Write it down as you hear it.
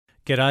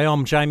G'day,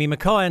 I'm Jamie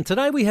Mackay, and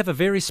today we have a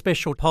very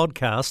special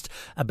podcast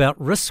about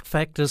risk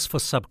factors for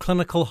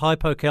subclinical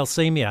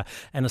hypocalcemia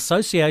and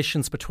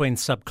associations between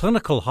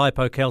subclinical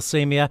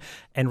hypocalcemia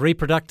and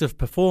reproductive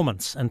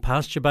performance in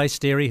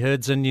pasture-based dairy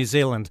herds in New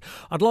Zealand.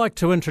 I'd like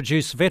to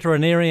introduce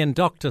veterinarian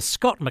Dr.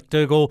 Scott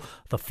McDougall.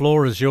 The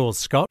floor is yours,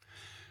 Scott.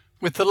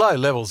 With the low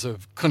levels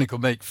of clinical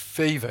meat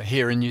fever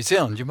here in New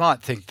Zealand, you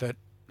might think that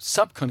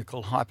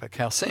subclinical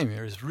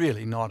hypocalcemia is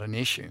really not an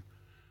issue.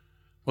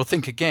 Well,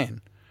 think again.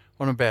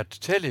 What I'm about to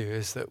tell you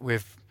is that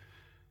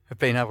have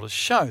been able to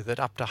show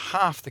that up to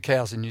half the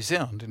cows in New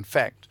Zealand, in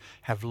fact,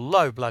 have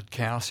low blood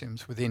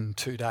calciums within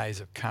 2 days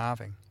of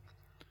calving.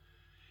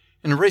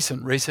 In a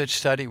recent research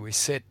study, we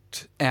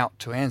set out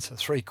to answer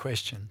 3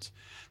 questions.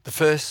 The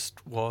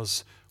first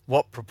was,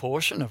 what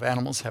proportion of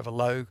animals have a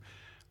low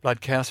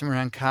blood calcium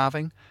around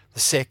calving? The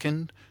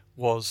second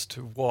was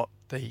to what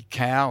the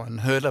cow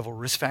and herd level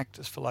risk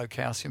factors for low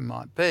calcium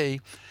might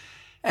be.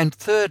 And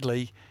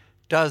thirdly,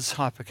 does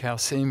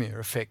hypocalcemia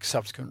affect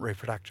subsequent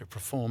reproductive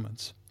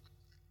performance?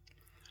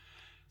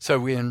 So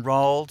we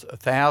enrolled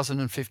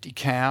 1,050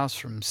 cows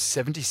from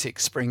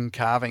 76 spring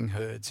calving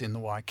herds in the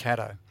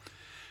Waikato.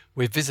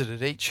 We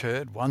visited each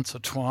herd once or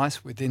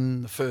twice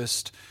within the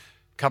first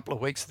couple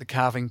of weeks of the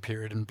calving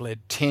period and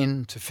bled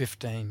 10 to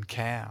 15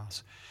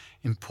 cows.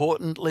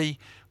 Importantly,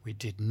 we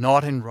did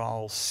not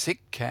enroll sick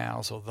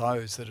cows or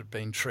those that had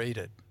been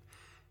treated.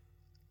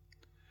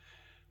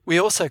 We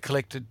also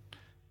collected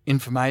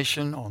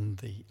information on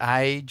the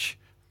age,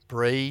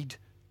 breed,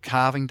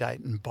 calving date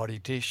and body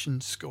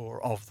condition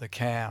score of the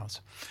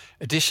cows.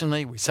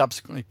 Additionally, we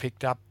subsequently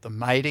picked up the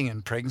mating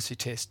and pregnancy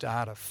test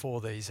data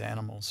for these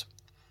animals.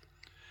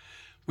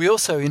 We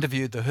also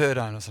interviewed the herd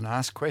owners and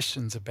asked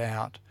questions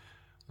about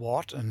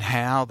what and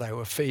how they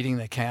were feeding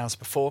their cows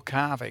before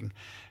calving,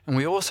 and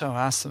we also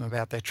asked them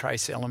about their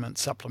trace element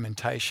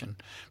supplementation,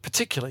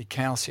 particularly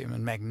calcium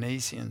and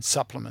magnesium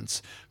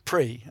supplements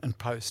pre and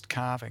post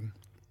calving.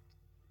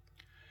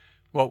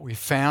 What we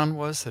found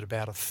was that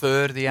about a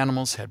third of the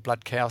animals had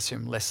blood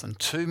calcium less than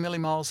 2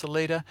 millimoles a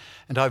litre,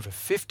 and over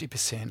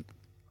 50%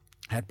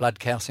 had blood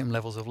calcium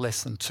levels of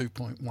less than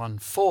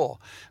 2.14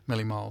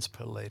 millimoles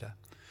per litre.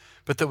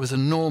 But there was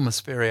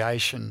enormous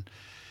variation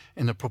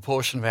in the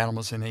proportion of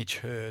animals in each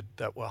herd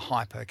that were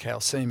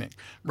hypocalcemic,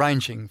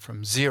 ranging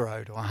from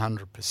 0 to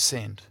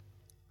 100%.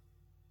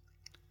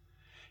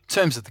 In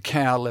terms of the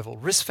cow level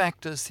risk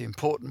factors, the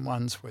important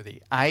ones were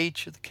the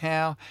age of the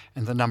cow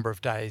and the number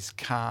of days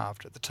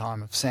calved at the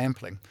time of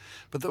sampling,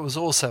 but there was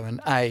also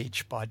an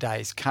age by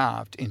days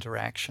calved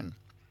interaction.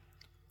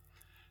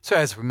 So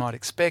as we might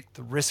expect,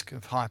 the risk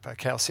of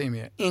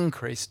hypocalcemia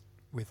increased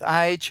with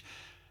age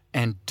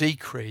and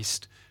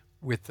decreased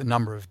with the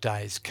number of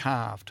days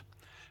calved.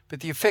 But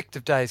the effect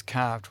of days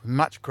calved was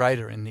much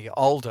greater in the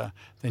older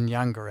than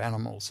younger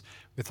animals,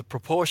 with the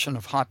proportion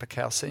of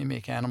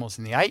hypocalcemic animals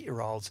in the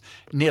 8-year-olds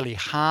nearly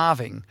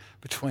halving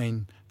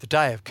between the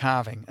day of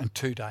calving and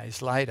 2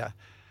 days later,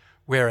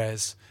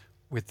 whereas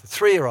with the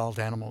 3-year-old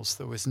animals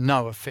there was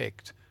no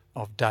effect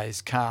of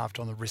days calved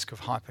on the risk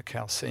of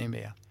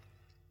hypocalcemia.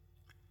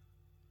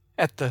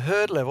 At the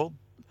herd level,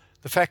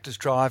 the factors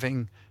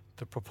driving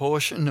the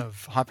proportion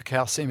of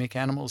hypocalcemic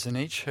animals in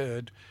each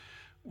herd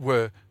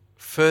were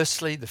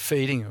firstly, the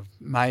feeding of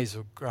maize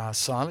or grass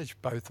silage,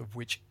 both of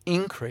which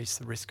increase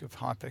the risk of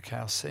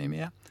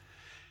hypocalcemia.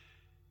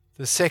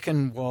 The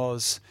second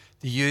was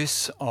the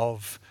use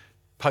of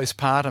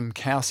postpartum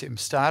calcium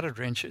starter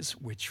drenches,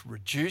 which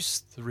reduce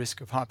the risk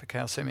of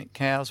hypocalcemic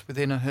cows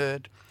within a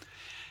herd.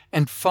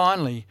 And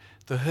finally,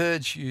 the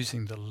herds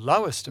using the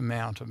lowest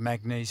amount of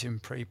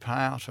magnesium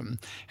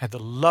prepartum had the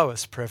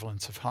lowest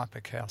prevalence of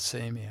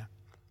hypocalcemia.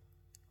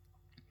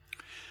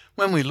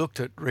 When we looked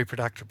at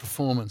reproductive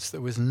performance, there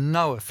was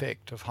no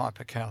effect of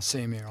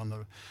hypocalcemia on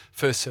the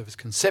first service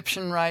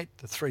conception rate,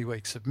 the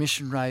 3-week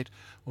submission rate,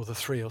 or the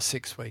 3 or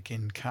 6 week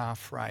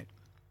in-calf rate.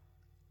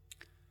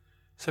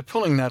 So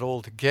pulling that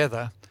all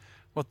together,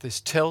 what this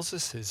tells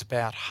us is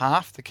about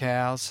half the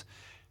cows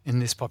in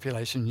this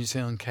population of New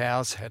Zealand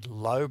cows had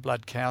low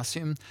blood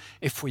calcium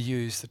if we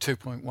use the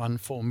 2.14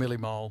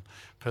 millimole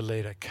per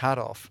litre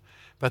cutoff,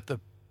 but the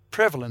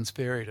prevalence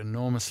varied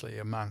enormously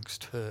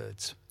amongst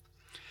herds.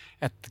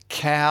 At the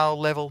cow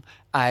level,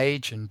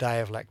 age and day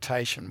of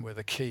lactation were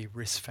the key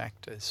risk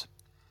factors.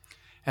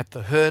 At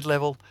the herd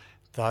level,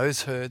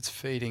 those herds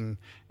feeding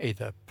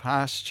either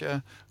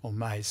pasture or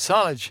maize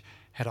silage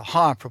had a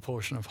higher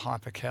proportion of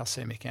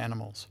hypocalcemic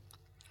animals.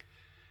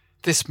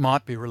 This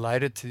might be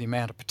related to the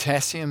amount of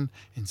potassium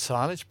in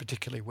silage,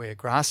 particularly where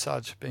grass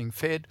silage is being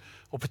fed,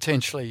 or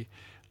potentially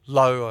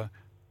lower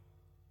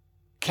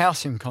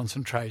calcium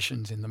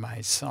concentrations in the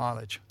maize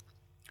silage.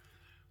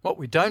 What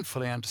we don't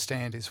fully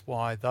understand is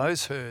why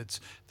those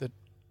herds that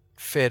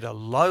fed a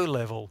low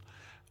level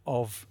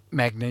of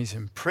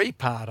magnesium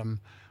prepartum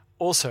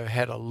also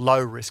had a low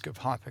risk of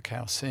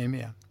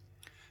hypocalcemia.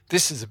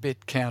 This is a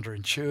bit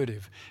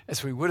counterintuitive,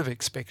 as we would have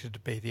expected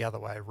to be the other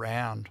way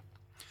around.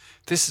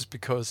 This is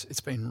because it's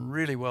been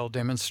really well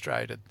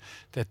demonstrated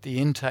that the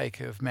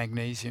intake of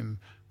magnesium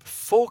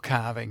before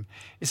calving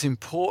is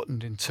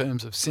important in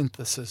terms of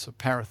synthesis of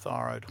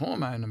parathyroid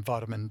hormone and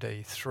vitamin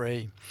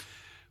D3,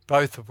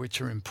 both of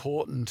which are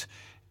important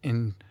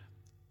in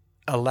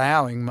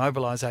allowing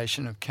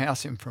mobilization of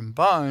calcium from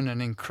bone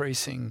and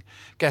increasing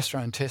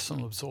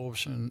gastrointestinal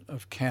absorption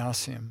of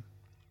calcium.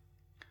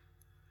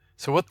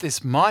 So what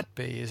this might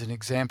be is an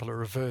example of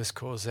reverse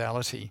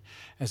causality,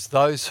 as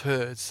those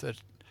herds that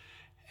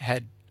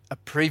had a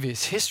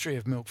previous history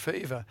of milk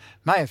fever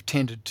may have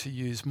tended to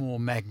use more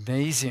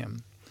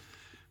magnesium.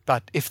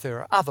 But if there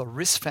are other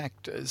risk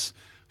factors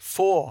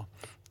for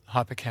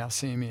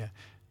hypocalcemia,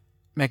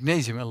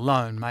 magnesium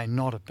alone may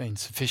not have been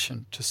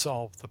sufficient to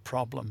solve the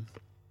problem.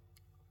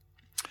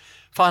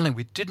 Finally,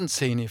 we didn't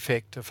see any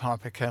effect of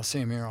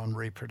hypocalcemia on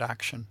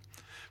reproduction,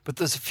 but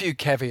there's a few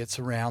caveats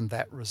around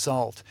that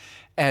result,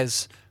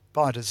 as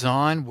by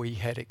design we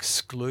had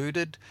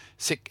excluded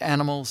sick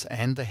animals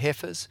and the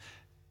heifers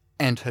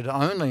and had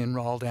only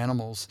enrolled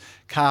animals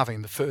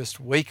calving the first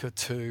week or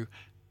two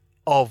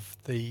of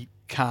the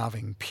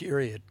calving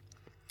period.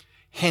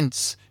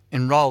 Hence,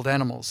 enrolled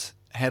animals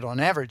had on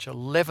average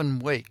 11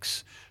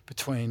 weeks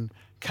between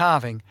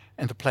calving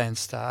and the planned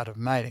start of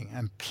mating,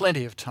 and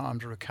plenty of time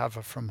to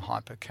recover from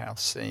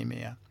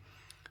hypocalcemia.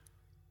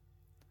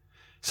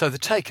 So the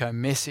take-home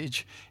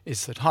message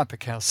is that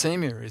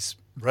hypocalcemia is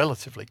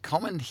relatively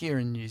common here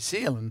in New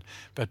Zealand,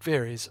 but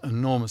varies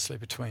enormously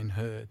between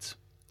herds.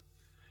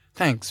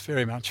 Thanks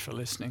very much for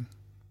listening.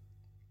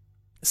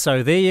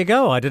 So there you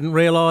go. I didn't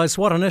realise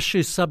what an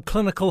issue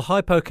subclinical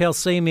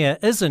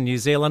hypocalcemia is in New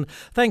Zealand.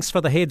 Thanks for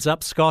the heads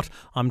up, Scott.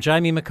 I'm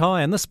Jamie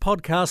Mackay, and this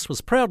podcast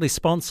was proudly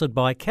sponsored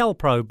by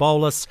Calpro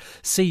Bolus.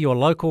 See your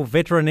local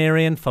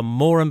veterinarian for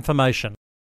more information.